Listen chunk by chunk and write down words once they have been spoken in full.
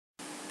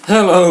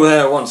Hello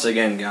there once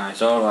again,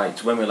 guys.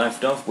 Alright, when we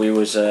left off we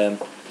was well,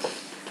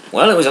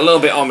 it was a little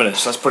bit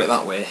ominous, let's put it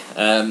that way.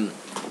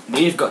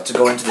 We've got to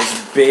go into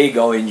this big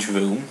orange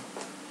room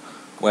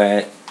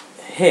where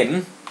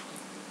him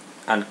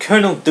and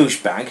Colonel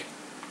Douchebag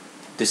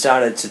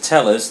decided to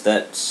tell us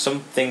that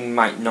something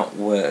might not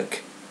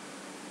work.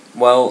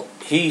 Well,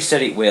 he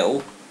said it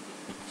will,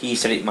 he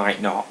said it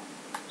might not.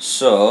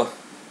 So,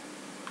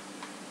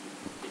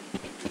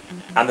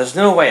 and there's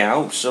no way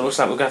out, so it looks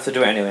like we're going to have to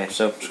do it anyway,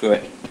 so screw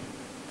it.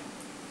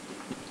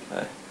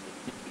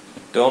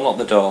 Don't lock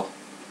the door.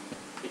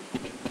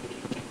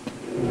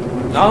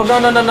 No, no,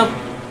 no, no, no!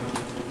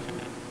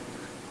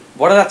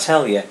 What did I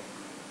tell you?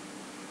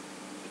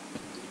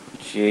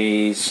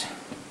 Jeez.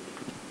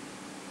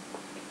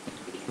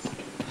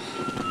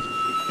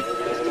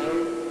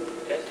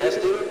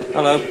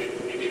 Hello.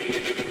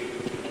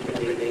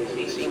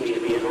 Everything seems to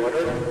be in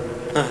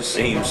order.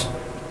 Seems.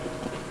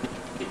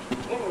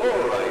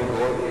 Alright,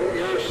 Gordon,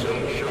 your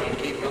suit should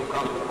keep you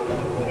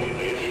comfortable.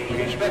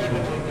 Your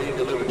specimens will be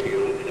delivered to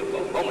you in a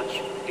moment.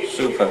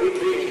 Super.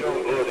 Please show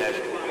good as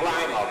to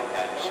climb up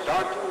and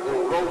start the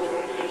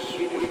rotors.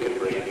 We can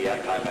bring the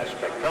anti-mass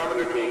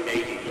spectrometer to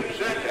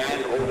 80%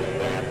 and hold it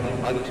there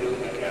until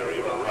the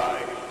carrier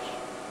arrives.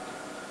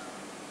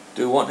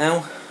 Do what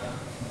now?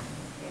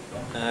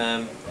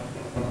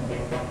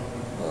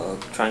 Well,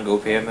 try and go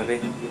up here maybe.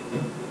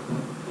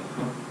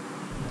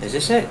 Is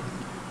this it?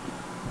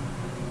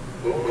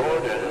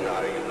 Gordon,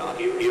 are you not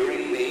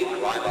hearing me?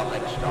 Climb up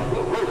and start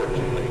the rotors,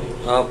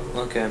 please. Oh,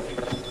 okay.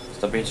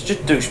 Stop being such a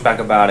douchebag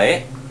about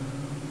it.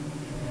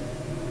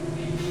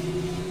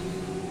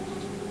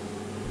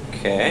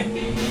 Okay.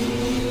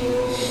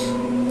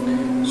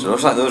 So it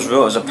looks like those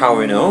rotors are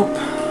powering up.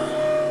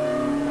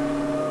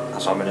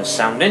 That's ominous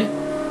sounding.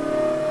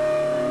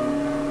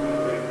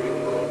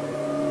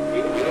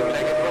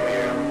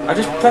 I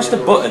just pressed a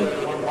button.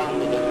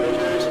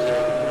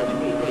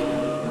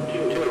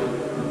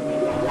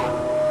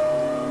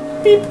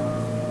 Beep.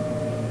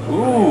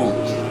 Ooh.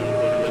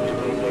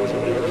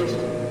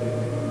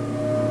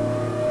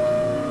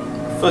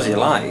 Fuzzy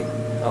light.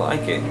 I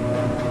like it.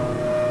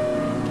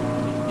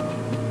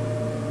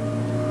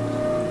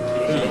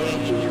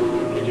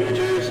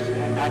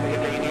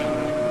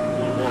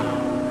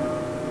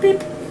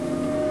 Beep.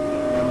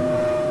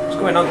 What's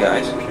going on,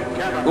 guys?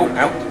 Oh,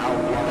 ow.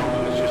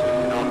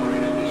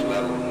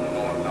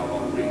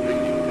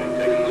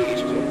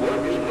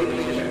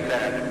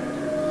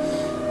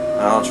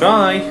 I'll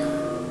try.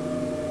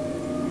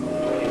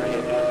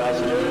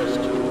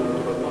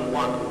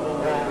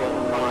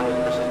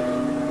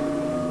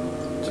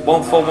 It's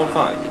 1415.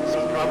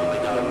 Probably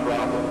not a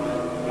problem.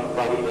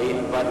 Probably,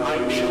 but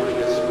I'm showing a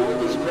small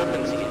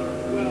discrepancy.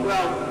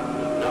 Well,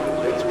 no,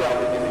 it's well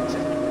within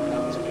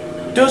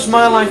acceptable. Does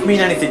my life mean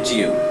anything to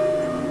you?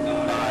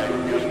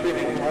 I've just been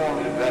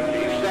informed that the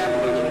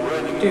sample is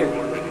ready.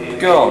 Dear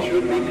God.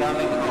 Should be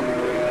coming home.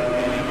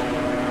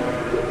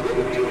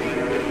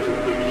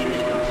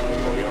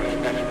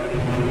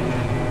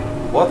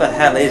 What the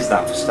hell is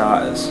that for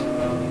starters?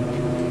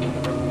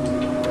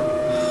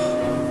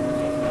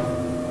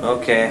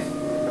 Okay.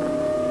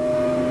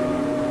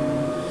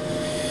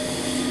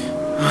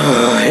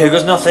 Here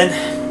goes nothing.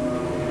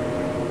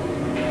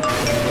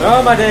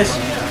 Oh my days.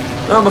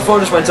 No, my phone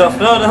just went off.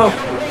 No, no.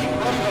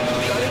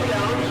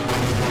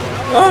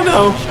 Oh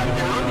no.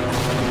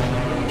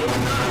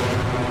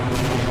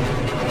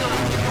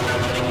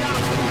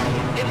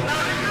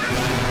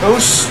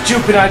 Whose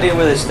stupid idea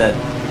was this then?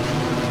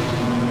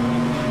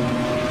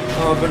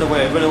 Oh, run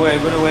away, run away,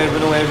 run away,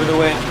 run away, run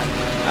away.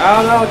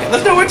 Oh no,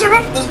 there's nowhere to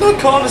run, there's no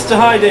corners to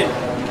hide in.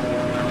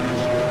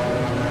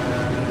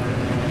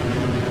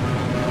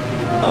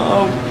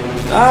 Oh,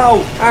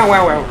 ow, ow,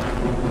 ow, ow.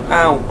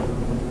 Ow,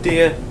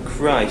 dear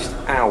Christ,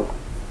 ow.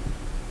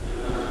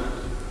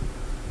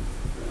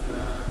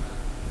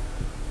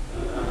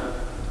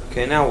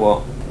 Okay, now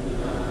what?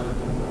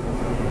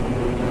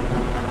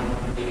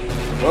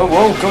 Whoa,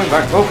 whoa, coming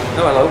back, oh,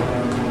 no, hello.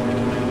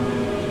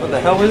 What the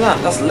hell was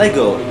that? That's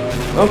Lego.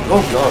 Oh,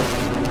 oh god.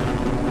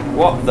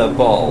 What the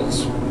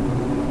balls?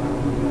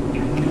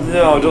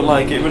 No, I don't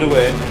like it. Run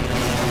away.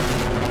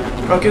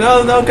 Okay,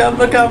 no, no, I can't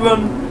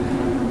run.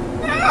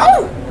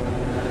 Ow!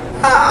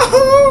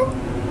 Ow!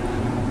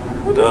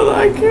 I don't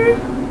like it.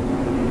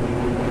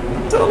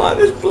 I don't like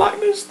this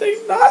blackness thing.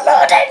 Not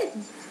loading!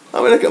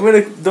 I'm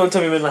gonna, don't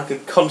tell me I'm in like a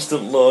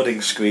constant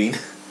loading screen.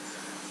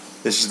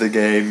 This is the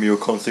game, you're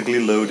constantly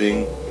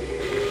loading.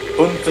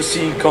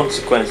 Unforeseen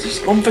consequences.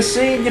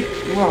 Unforeseen, you...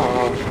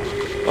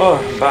 Oh,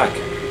 I'm back.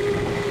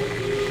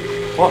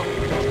 What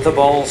the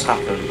balls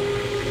happened?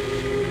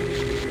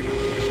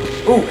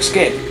 Ooh,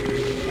 escape!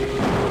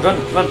 Run,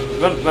 run,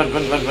 run, run,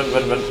 run, run, run,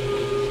 run, run.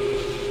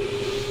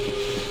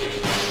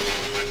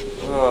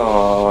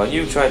 Oh,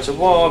 you tried to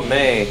warn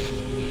me.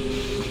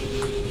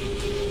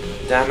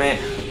 Damn it.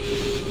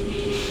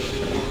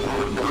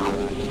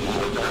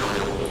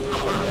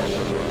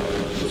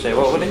 Say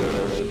what, would it?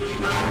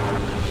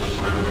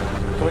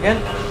 Come again?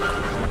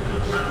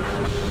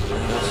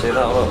 Let's see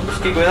that look.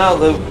 Just keep going out,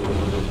 Luke.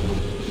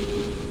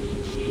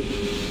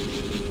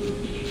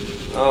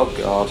 Oh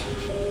god.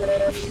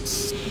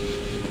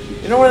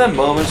 You know one of them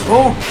moments?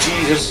 Oh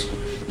Jesus!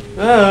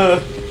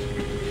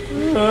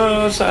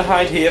 So I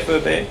hide here for a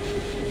bit.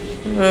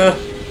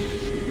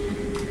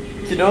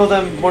 You know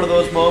them one of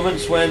those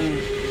moments when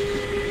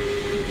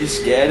you're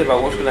scared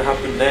about what's going to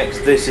happen next?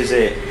 This is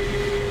it.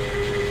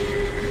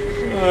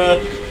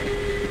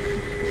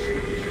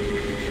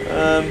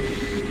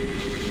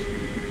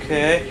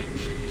 Okay.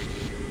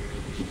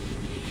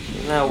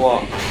 Now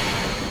what?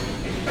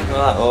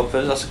 Well, that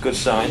opens, that's a good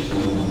sign.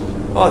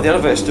 Oh, the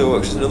elevator still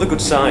works, another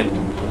good sign.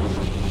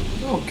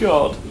 Oh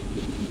god.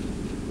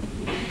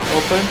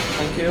 Open,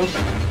 thank you.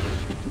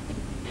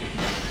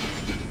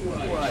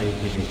 Why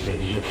didn't they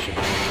listen?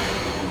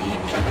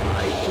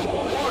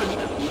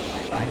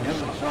 I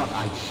never thought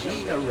I'd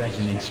see a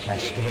resonance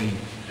cascade,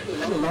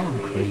 let alone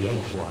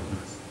create one.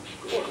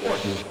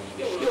 Gordon,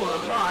 you're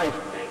alive.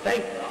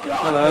 Thank God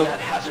Hello. for that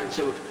hazard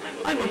suit.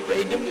 I'm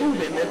afraid to move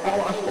him and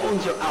all our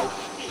phones are out.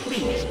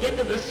 Please, get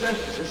to the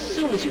surface as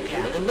soon as you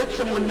can and let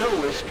someone know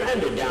we're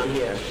stranded down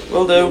here.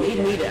 Will do. You'll need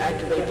me to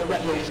activate the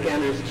retinal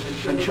scanners.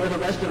 I'm sure the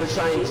rest of the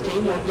science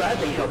team will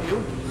gladly help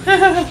you.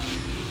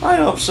 I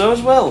hope so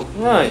as well.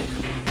 Right.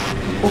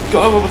 Oh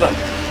god, what was that?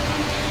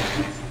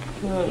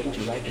 Would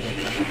you like to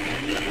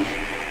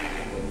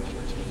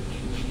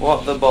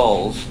What the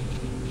balls?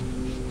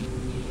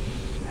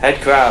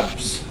 Head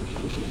crabs.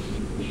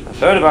 I've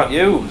heard about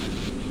you.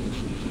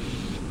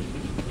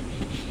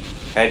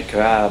 Head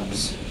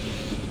crabs.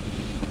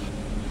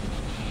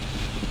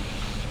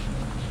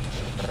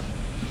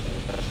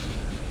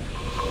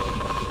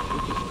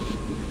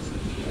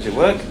 Does it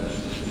work?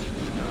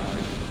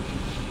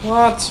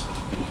 What?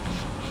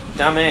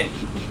 Damn it.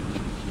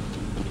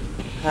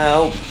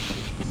 Help.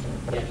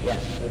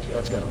 Yes,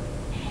 let's go.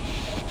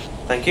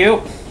 Thank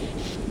you.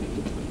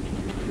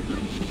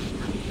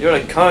 You're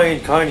a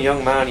kind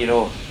young man, you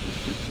know.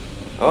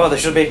 Oh, there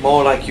should be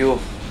more like you.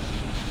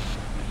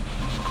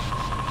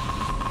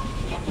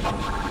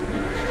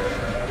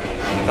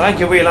 Thank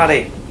you, wee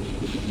laddie.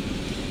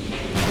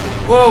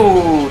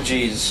 Whoa,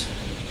 jeez.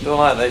 Don't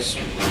like this.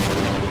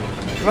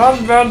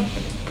 Run, run.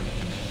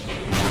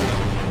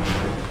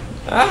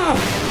 Ah!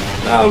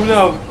 No,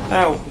 no,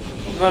 ow.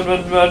 Run,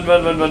 run, run,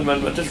 run, run, run,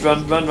 run, run. Just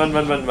run, run, run,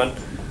 run, run, run.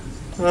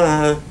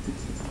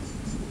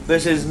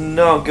 This is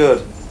not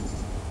good.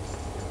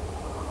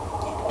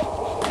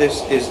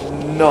 This is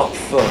not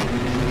fun.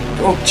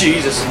 Oh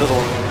Jesus, another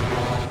one.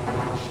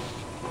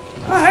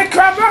 I hate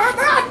crap!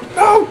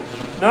 No!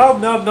 No,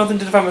 no, nothing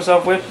to defend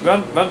myself with.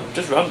 Run, run,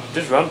 just run,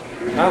 just run.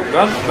 No,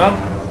 run, run.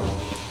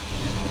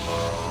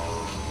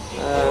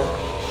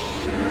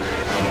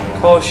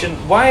 Caution.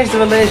 Why is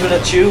there a laser in a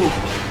tube?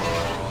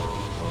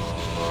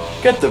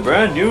 Get the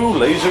brand new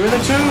laser in a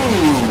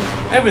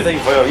tube. Everything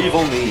for your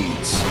evil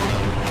needs.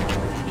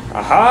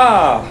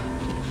 Aha!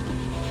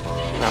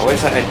 Now,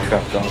 where's that head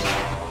crab gone?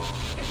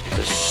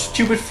 There's a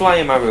stupid fly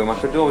in my room. I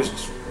could always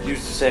use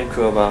the same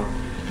crowbar.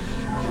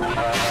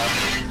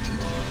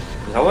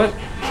 Does that work?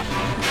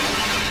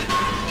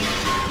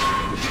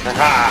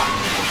 Aha!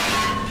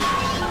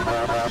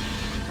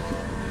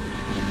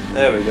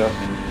 There we go.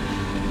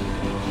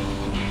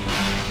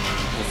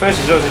 The first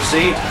is don't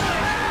succeed.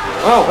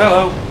 Oh,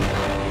 hello!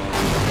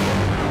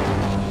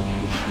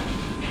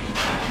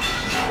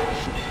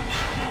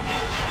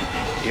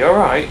 You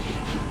alright?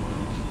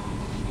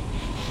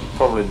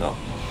 Probably not.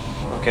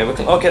 Okay,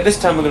 okay, this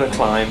time we're going to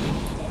climb.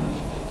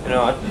 You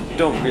know, I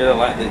don't really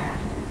like the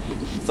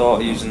thought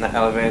of using that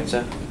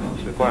elevator,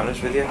 to be quite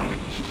honest with you.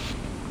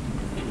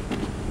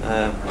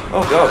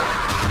 Oh god.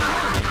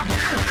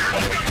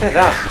 Take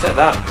that, take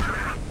that.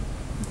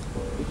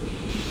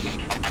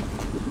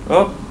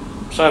 Oh,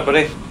 sorry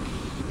buddy.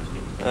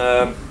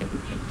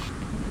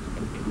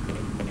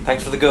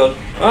 Thanks for the gun.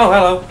 Oh,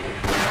 hello.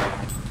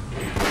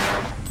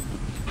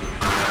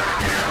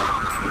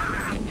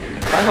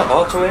 Have I got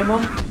auto aim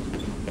on?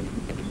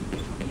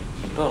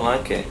 Don't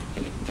like it.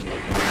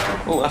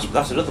 Oh,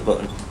 that's another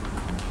button.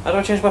 How do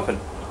I change weapon?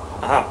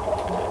 Aha.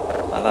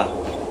 Like that.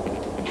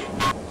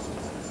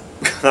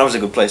 That was a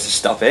good place to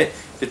stop it.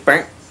 Just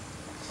bang.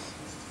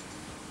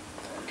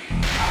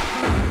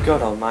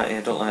 God almighty,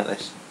 I don't like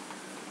this.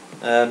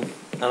 And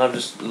I'm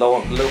just low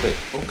on a little bit.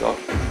 Oh god.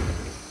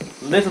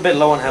 A little bit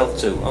low on health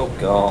too. Oh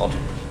god.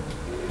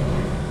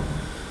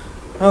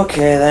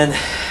 Okay then.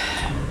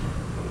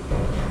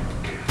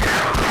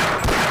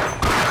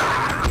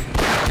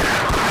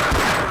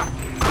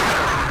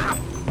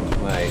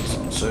 Wait.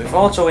 So if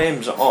auto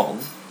aim's on,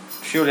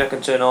 surely I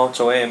can turn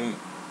auto aim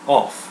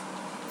off.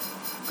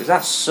 Because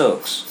that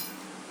sucks.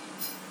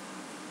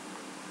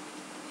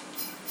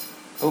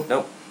 Oh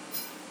no.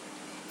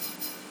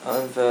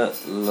 Over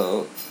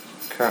low.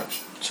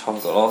 Crouch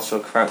toggle, also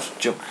crouch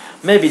jump.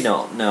 Maybe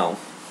not, no.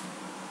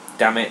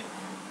 Damn it.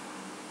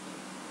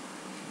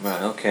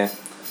 Right, okay.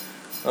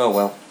 Oh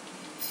well.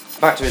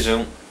 Back to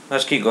resume.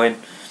 Let's keep going.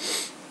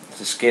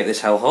 Let's escape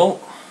this hellhole.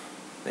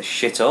 This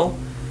shithole.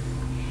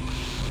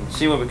 And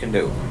see what we can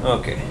do.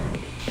 Okay.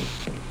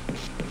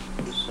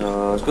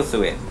 So let's go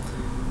through it.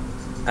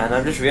 And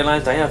I've just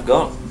realised I have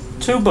got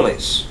 2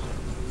 bullets.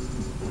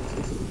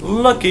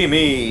 Lucky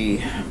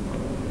me.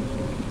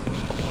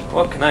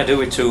 What can I do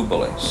with 2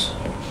 bullets?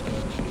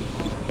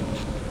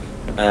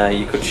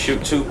 You could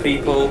shoot 2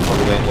 people,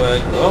 probably won't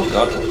work. Oh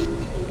god.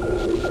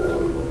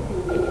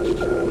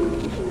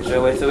 Is there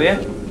a way through here?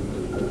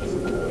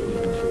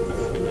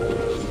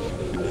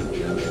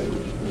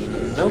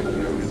 Nope.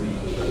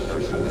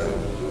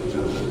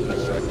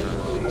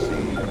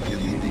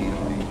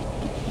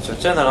 So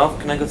turn that off.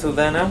 Can I go through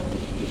there now?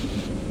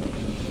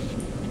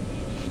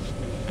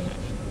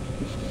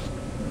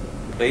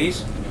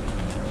 Please?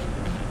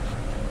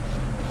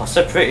 I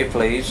said pretty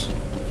please.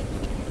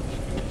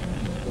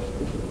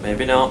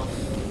 Maybe not.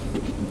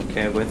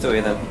 Okay, we're through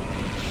here then.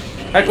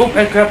 Oh,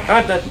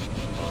 crap!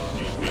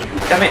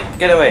 Damn it!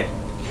 Get away!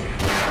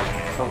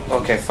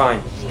 Oh, okay,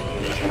 fine.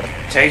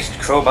 Taste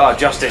crowbar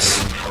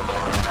justice.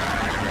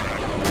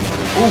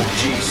 Oh,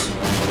 jeez.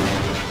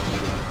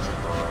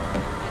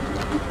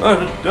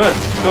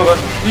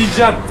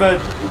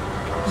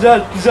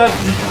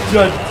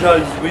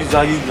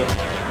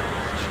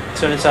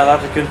 Turning South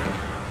African.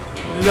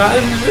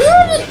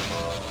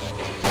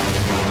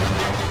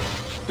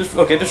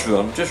 Just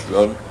run, just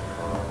run.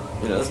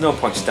 You know, there's no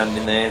point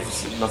standing there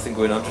if there's nothing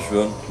going on, just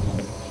run.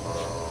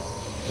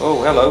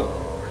 Oh, hello.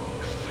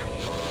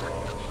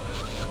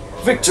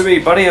 Victory,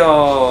 buddy!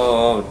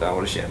 Oh, that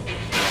what a shame.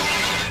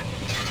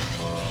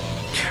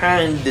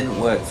 Kind didn't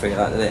work for you,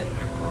 that did it?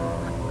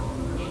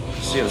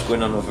 Let's see what's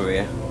going on over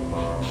here.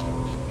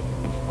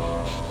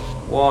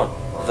 What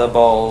the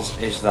balls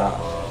is that?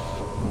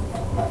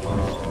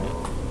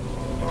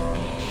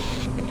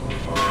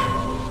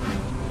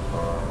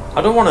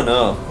 I don't want to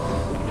know.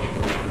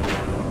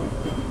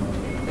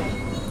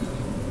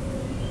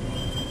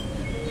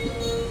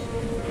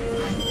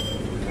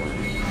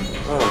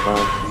 Oh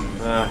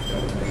man.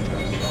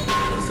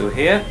 Through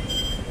here.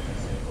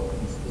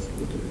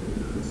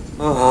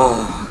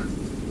 Oh.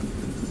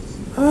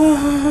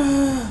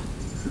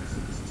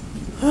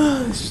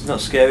 This is not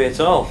scary at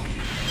all.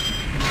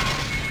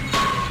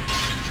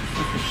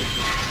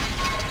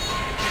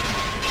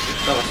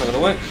 No, that's not going to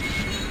work.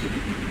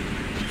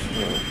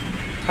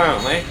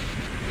 Apparently.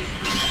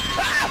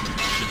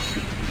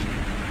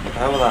 What the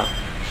hell was that?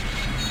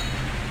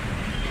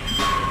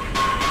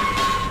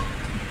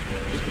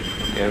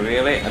 Okay,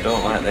 really? I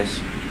don't like this.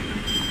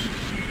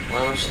 Why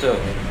am I stuck?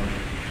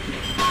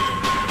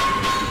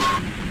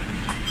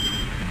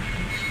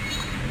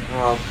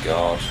 Oh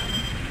god.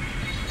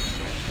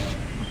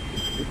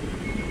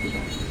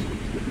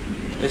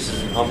 This is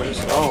ominous.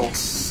 Oh.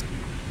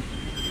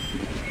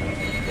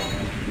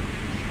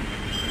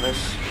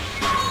 This.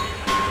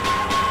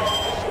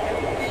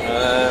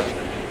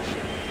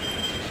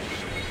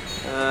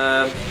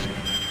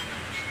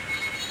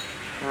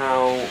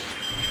 How?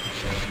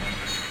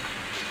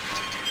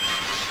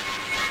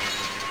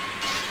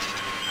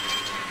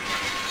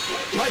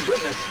 My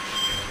goodness!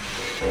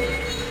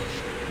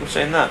 Who's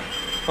saying that?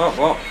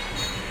 What?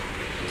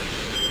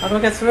 How do I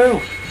get through?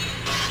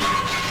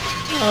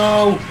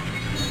 Oh!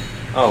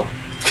 Oh.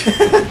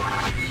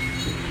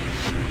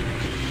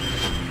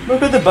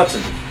 Look at the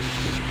button.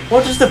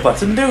 What does the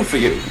button do for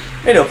you?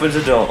 It opens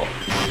a door.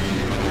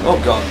 Oh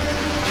god.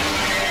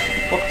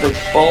 What the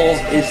balls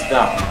is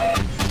that?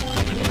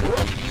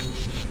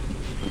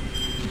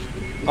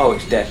 Oh,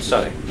 it's dead,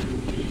 sorry.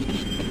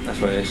 That's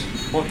what it is.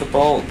 What the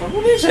ball? But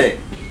what is it?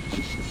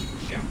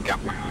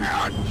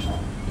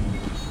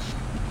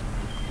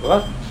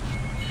 What?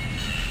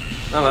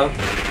 Hello.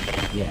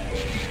 Yeah.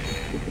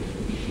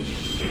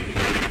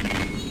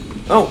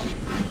 Oh!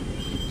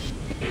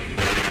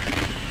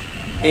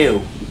 Ew.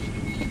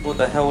 What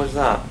the hell was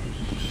that?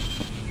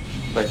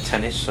 Play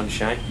tennis,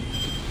 sunshine.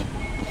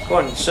 Go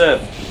on,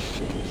 serve.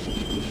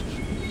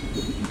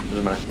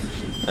 Doesn't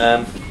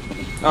matter.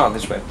 Oh,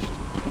 this way.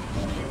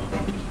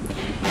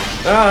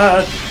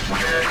 Ah!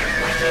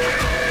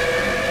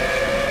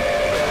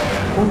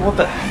 Oh, what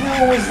the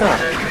hell was that?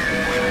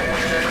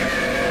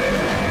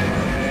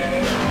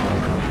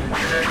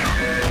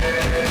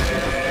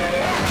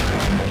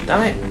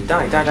 Damn it!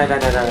 Die,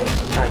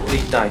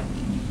 please die.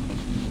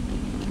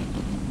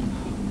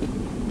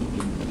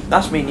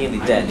 That's me nearly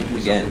dead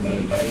again.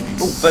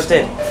 Oh, first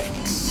aid.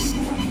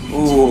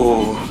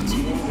 Ooh.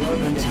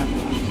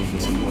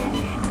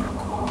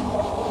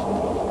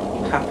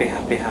 Happy.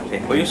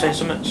 Were you saying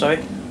something? Sorry?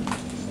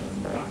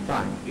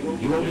 Fine. You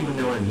won't even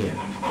know I'm here.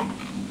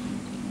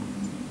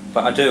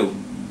 But I do.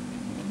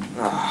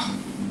 Ah.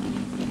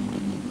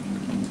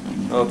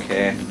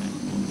 Okay.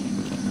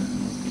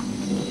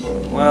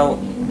 Well,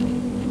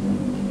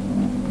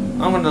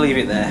 I'm going to leave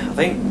it there, I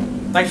think.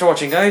 Thanks for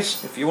watching,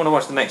 guys. If you want to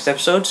watch the next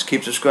episodes,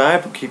 keep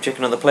subscribed, keep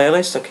checking on the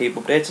playlist, I'll keep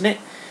updating it.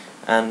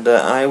 And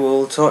I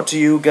will talk to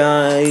you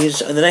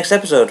guys in the next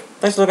episode.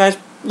 Thanks a lot, guys.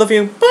 Love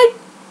you. Bye!